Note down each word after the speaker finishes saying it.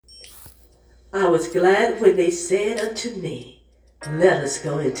I was glad when they said unto me, let us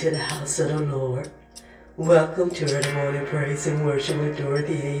go into the house of the Lord. Welcome to early morning praise and worship with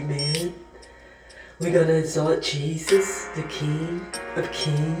Dorothy. Amen. We're going to exalt Jesus, the King of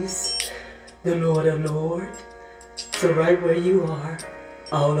Kings, the Lord of Lords. So right where you are,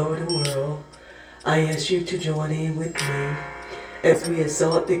 all over the world, I ask you to join in with me as we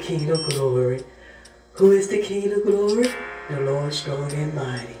exalt the King of Glory. Who is the King of Glory? The Lord strong and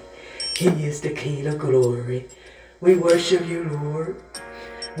mighty. He is the King of Glory. We worship you, Lord.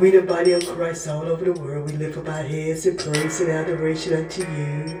 We, the body of Christ all over the world, we lift up our heads in praise and adoration unto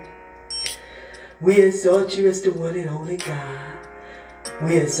you. We exalt you as the one and only God.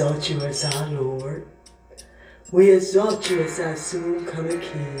 We exalt you as our Lord. We exalt you as our soon coming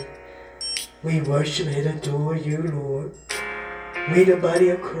King. We worship and adore you, Lord. We, the body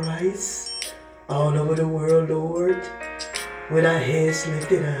of Christ all over the world, Lord, with our heads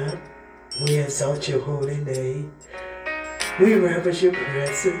lifted up, we exalt your holy name. We reverence your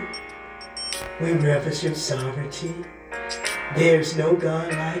presence. We reverence your sovereignty. There's no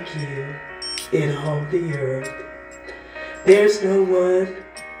God like you in all the earth. There's no one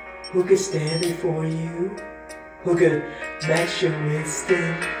who can stand before you, who can match your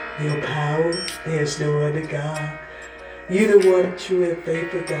wisdom, your power. There's no other God. You're the one true and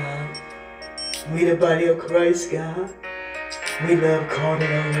faithful God. We, the body of Christ, God. We love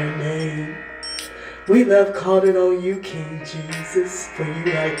calling on your name. We love calling on you, King Jesus, for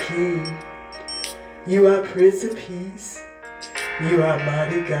you are King. You are Prince of Peace. You are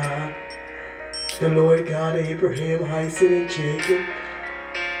mighty God, the Lord God of Abraham, Isaac, and Jacob,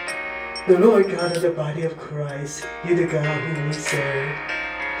 the Lord God of the body of Christ. You're the God whom we serve.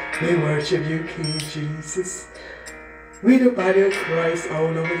 We worship you, King Jesus. We, the body of Christ all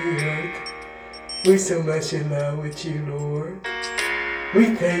over the earth. We so much in love with you, Lord.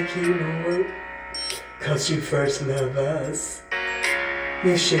 We thank you, Lord, because you first loved us.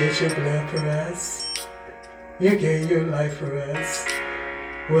 You shed your blood for us. You gave your life for us.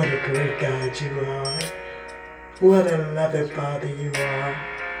 What a great God you are. What a loving Father you are.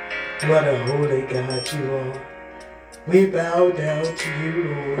 What a holy God you are. We bow down to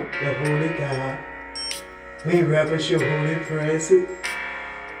you, Lord, the holy God. We reverence your holy presence.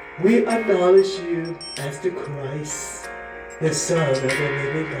 We acknowledge you as the Christ, the Son of the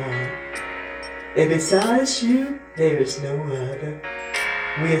living God. And besides you, there is no other.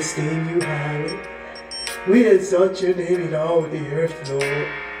 We esteem you highly. We exalt your name in all the earth, Lord.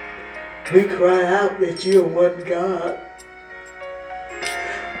 We cry out that you are one God.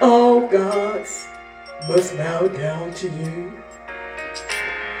 All gods must bow down to you,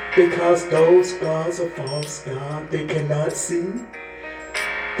 because those gods are false gods. They cannot see.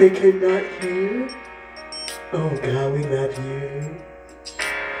 They cannot hear. Oh God, we love you.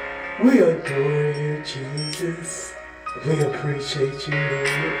 We adore you, Jesus. We appreciate you,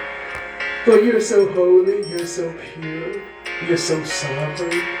 Lord. For you're so holy, you're so pure, you're so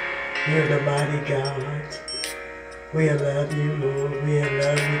sovereign, you're the mighty God. We love you, Lord. We in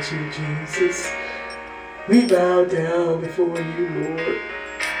love with you, Jesus. We bow down before you, Lord.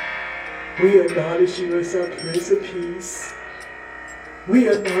 We acknowledge you as our Prince of Peace. We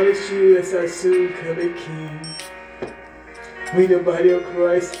acknowledge you as our soon-coming King. We, the body of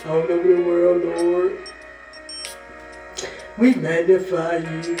Christ all over the world, Lord. We magnify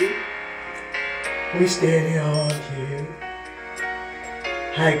you. We stand in awe of you.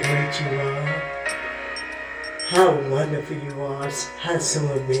 How great you are. How wonderful you are. How so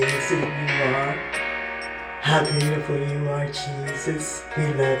amazing you are. How beautiful you are, Jesus. We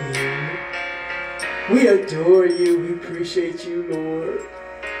love you. We adore you. We appreciate you, Lord,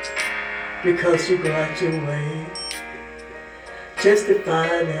 because you go out your way just to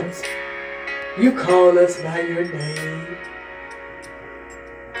find us. You call us by your name.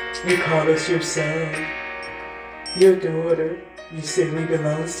 You call us your son, your daughter. You said we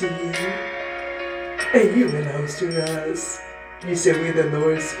belong to you, and you belong to us. You said we're the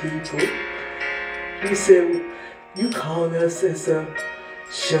Lord's people. You said you called us as a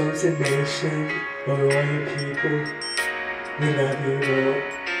chosen nation, a royal people. We love you, Lord.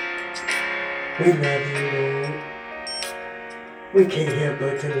 We love you, Lord. We can't help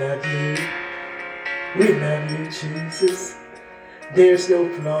but to love you. We love you, Jesus. There's no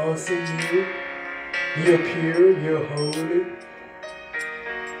flaws in you. You're pure, you're holy.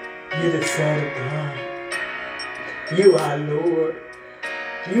 You're the Son of God. You are Lord.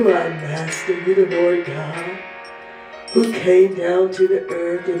 You are Master. You're the Lord God, who came down to the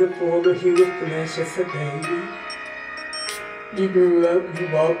earth in the form of human flesh as a baby. You grew up, you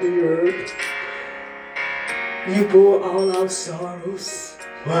walked the earth. You bore all our sorrows.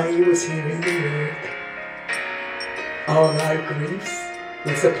 while you was here in the earth. All our griefs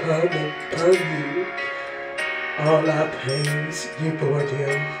was upon you. All our pains, you bore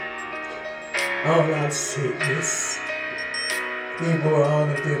them. All our sickness, you bore all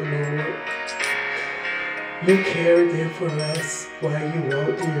of them, Lord. You carried them for us while you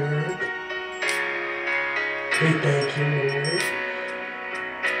walked the earth. We thank you, Lord.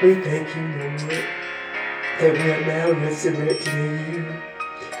 We thank you, Lord, that we are now resurrected in you.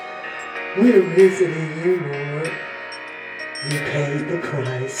 We are risen in you, Lord. You paid the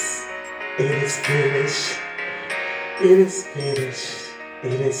price. It is finished. It is finished.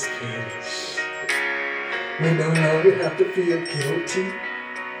 It is finished. We no longer have to feel guilty.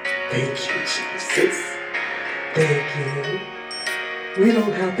 Thank you, Jesus. Thank you. We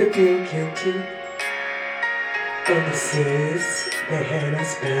don't have to feel guilty of the sins that had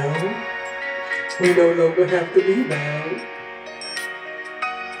us bound. We no longer have to be bound.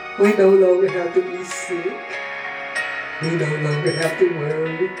 We no longer have to be sick. We no longer have to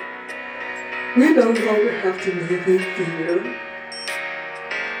worry. We no longer have to live in fear,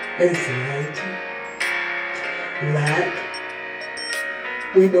 anxiety, lack.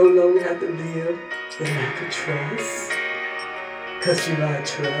 We no longer have to live in lack of trust, because you are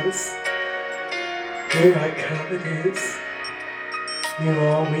trust. You are confidence. You are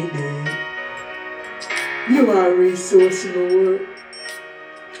all we need. You are a resource, Lord,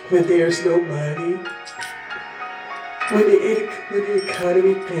 when there's no money, when the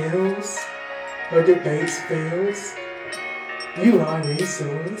economy fails, or the base fails. You are a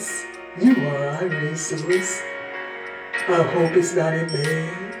resource. You are our resource. Our hope is not in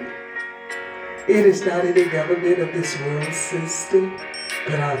man. It is not in the government of this world system,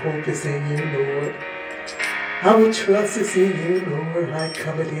 but our hope is in you, Lord. Our trust is in you, Lord. Our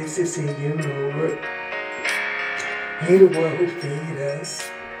confidence is in you, Lord. You the one who feed us.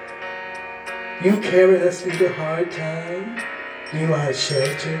 You carry us through the hard time. You are a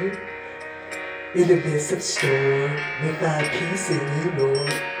shelter. In the midst of storm, we find peace in you,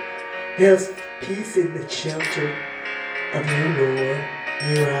 Lord. There's peace in the shelter of you, Lord.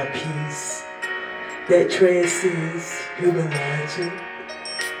 You are peace that transcends human logic.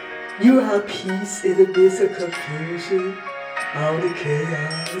 You are peace in the midst of confusion, all the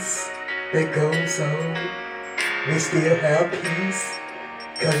chaos that goes on. We still have peace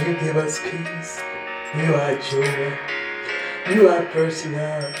because you give us peace. You are joy. You are first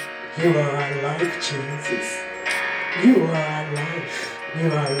love. You are our life, Jesus. You are our life.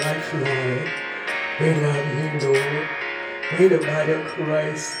 You are our lifeline. We love you, Lord. We the body of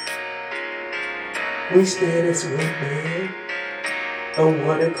Christ. We stand as one man, on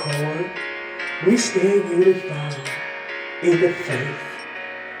one accord. We stand unified in the faith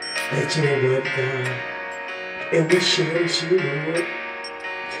that you are one God. And we cherish you, Lord.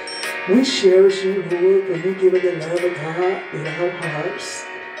 We cherish you, Lord, for you giving the love of God in our hearts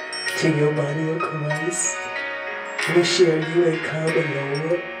to your body of Christ. We share you in common,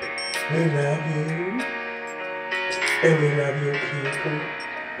 Lord. We love you. And we love your people.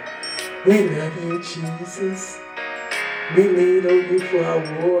 We love you, Jesus. We lean on you for our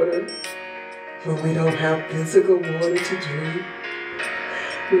water when we don't have physical water to drink.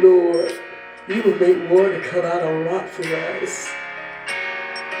 Lord, you will make water come out of rock for us.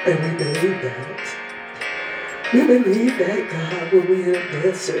 And we believe that. We believe that, God, when we're in a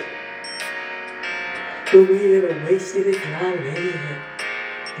desert, when we're in a wasted and dry land,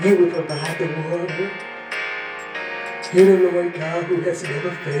 you will provide the water. You're the Lord God who has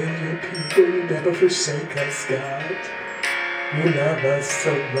never failed your people. You never forsake us, God. You love us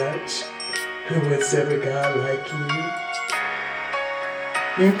so much. Who was ever God like you?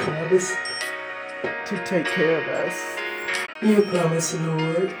 You promised to take care of us. You promised,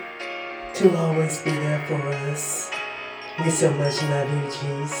 Lord, to always be there for us. We so much love you,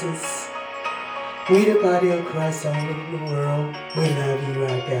 Jesus. We the body of Christ all over the world. We love you,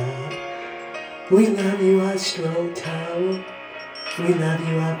 our God. We love you, our strong tower. We love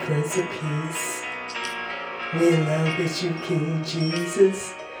you, our Prince of Peace. We in love with you, King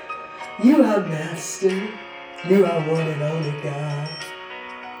Jesus. You are Master. You are one and only God.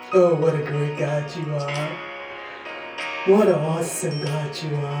 Oh, what a great God you are. What an awesome God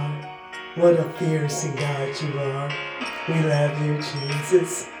you are. What a fearsome God you are. We love you,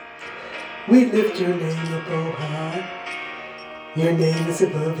 Jesus. We lift your name up on high. Your name is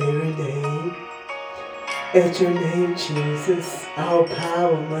above every name. At your name, Jesus, our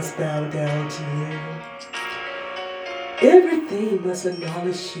power must bow down to you. Everything must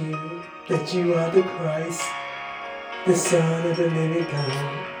acknowledge you, that you are the Christ, the Son of the living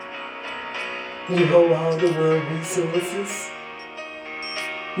God. You hold all the world resources.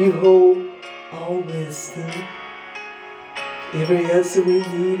 You hold all wisdom. Every answer we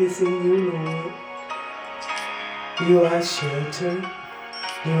need is in you, Lord. You are shelter.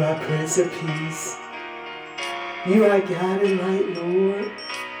 You are Prince of Peace. You are God and light, Lord.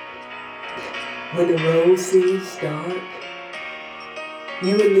 When the road seems dark,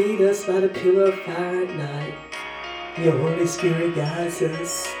 you will lead us by the pillar of fire at night. Your Holy Spirit guides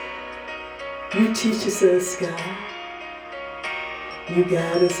us. You teach us, God. You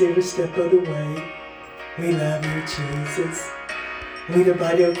guide us every step of the way. We love you, Jesus. We, the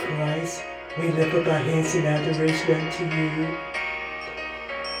body of Christ, we lift up our hands in adoration unto you.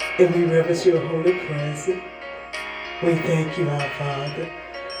 And we reverence your holy presence. We thank you, our Father.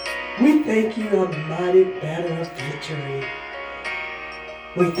 We thank you, our mighty banner of victory.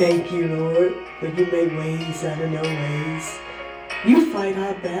 We thank you, Lord, for you make ways out of no ways. You fight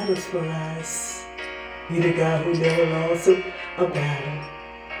our battles for us. You're the God who never lost a battle.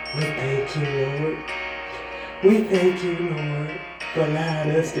 We thank you, Lord. We thank you, Lord, for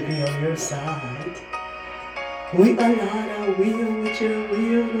allowing us to be on your side. We align our will with your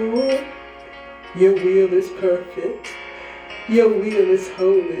will, Lord. Your will is perfect. Your will is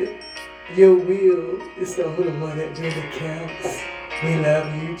holy. Your will is the only one that really counts. We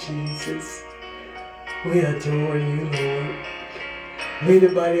love you, Jesus. We adore you, Lord. We, the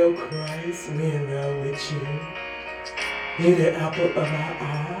body of Christ, we in love with you. You're the apple of our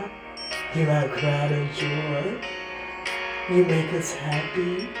eye. You are crown of joy. You make us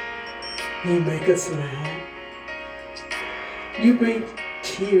happy. You make us laugh. You bring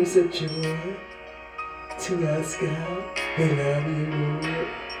tears of joy to us, God. We love you, Lord.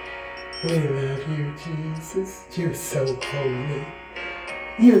 We love you, Jesus. You're so holy.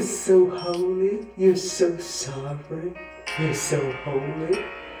 You're so holy. You're so sovereign. You're so holy.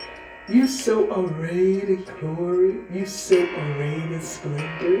 You're so arrayed in glory. You're so arrayed in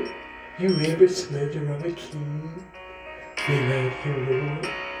splendor. You every splendor of a king. We love you, Lord.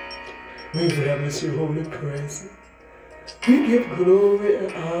 We reverence your holy presence. We give glory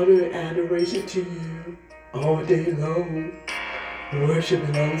and honor and adoration to you all day long. Worship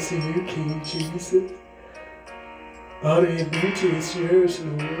belongs to you, King Jesus. Honor and beauty is yours,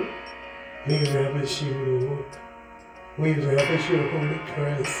 Lord. We reverence you, Lord. We reverence your holy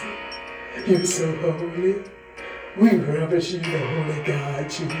presence. You're so holy. We reverence you, the holy God,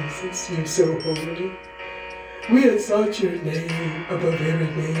 Jesus. You're so holy. We exalt your name above every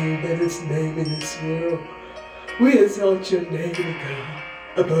name that is named in this world. We exalt your name, God,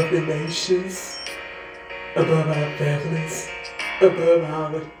 above the nations, above our families, above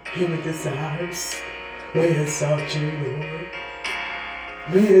our human desires. We exalt you, Lord.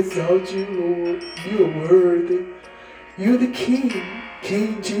 We exalt you, Lord. You are worthy. You're the King.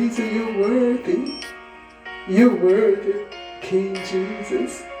 King Jesus, you're worthy. You're worthy, King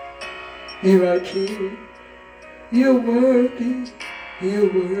Jesus. You're our King. You're worthy.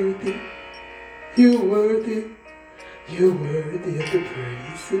 You're worthy. You're worthy. You're worthy of the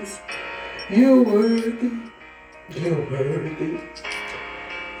praises. You're worthy. You're worthy.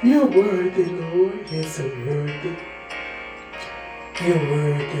 You're worthy, Lord. You're so worthy. You're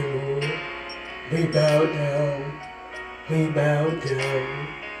worthy, Lord. We bow down. We bow down.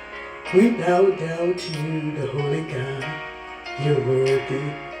 We bow down to you, the Holy God. You're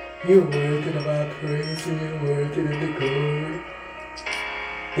worthy. You're worthy of our praise and you're worthy of the glory.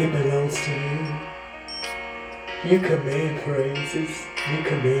 It belongs to you. You command praises. You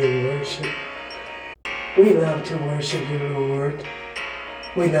command worship. We love to worship you, Lord.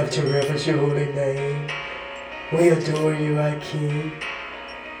 We love to reverence your holy name. We adore you, our King.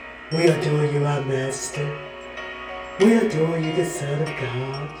 We adore you, our Master. We adore you, the Son of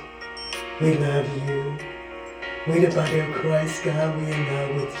God. We love you. We, the body of Christ, God, we in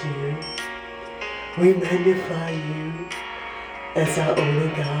love with you. We magnify you as our only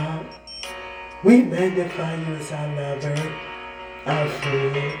God. We magnify you as our lover, our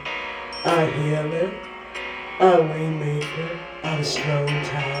friend, our healer, our waymaker, our strong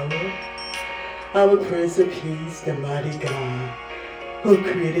tower, our Prince of Peace, the mighty God, who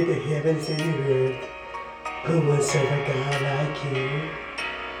created the heavens and the earth, who would serve a God like you.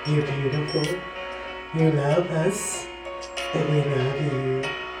 You're beautiful. You love us, and we love you.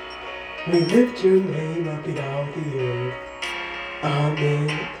 We lift your name up in all the earth.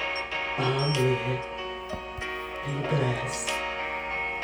 Amen. Amen. Be blessed.